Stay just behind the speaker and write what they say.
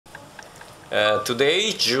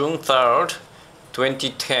Today, June 3rd,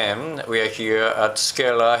 2010, we are here at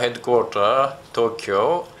Scala headquarters,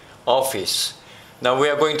 Tokyo office. Now we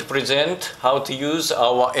are going to present how to use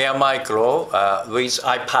our AirMicro with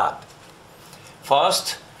iPad.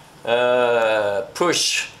 First,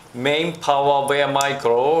 push main power of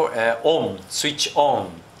AirMicro on, switch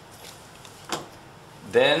on.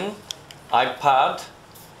 Then iPad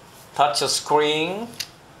touch a screen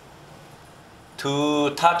to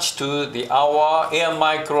touch to our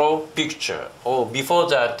AirMicro picture. Oh, before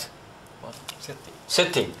that,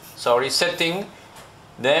 setting.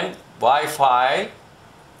 Then Wi-Fi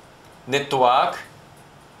network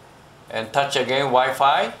and touch again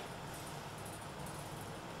Wi-Fi.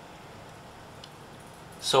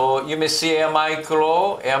 So you may see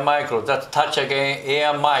AirMicro, that touch again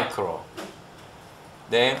AirMicro.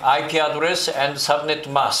 Then IP address and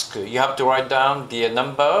subnet mask. You have to write down the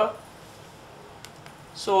number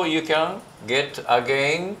so you can get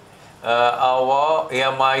again our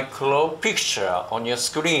AirMicro picture on your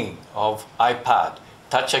screen of iPad.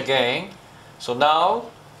 Touch again. So now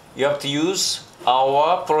you have to use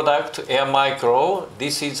our product AirMicro.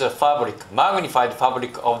 This is a fabric, magnified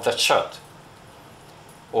fabric of the shirt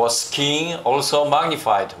or skin, also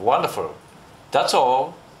magnified. Wonderful. That's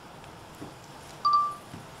all.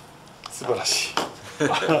 素晴らしい。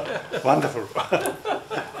ワンダフル。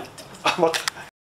あ、また。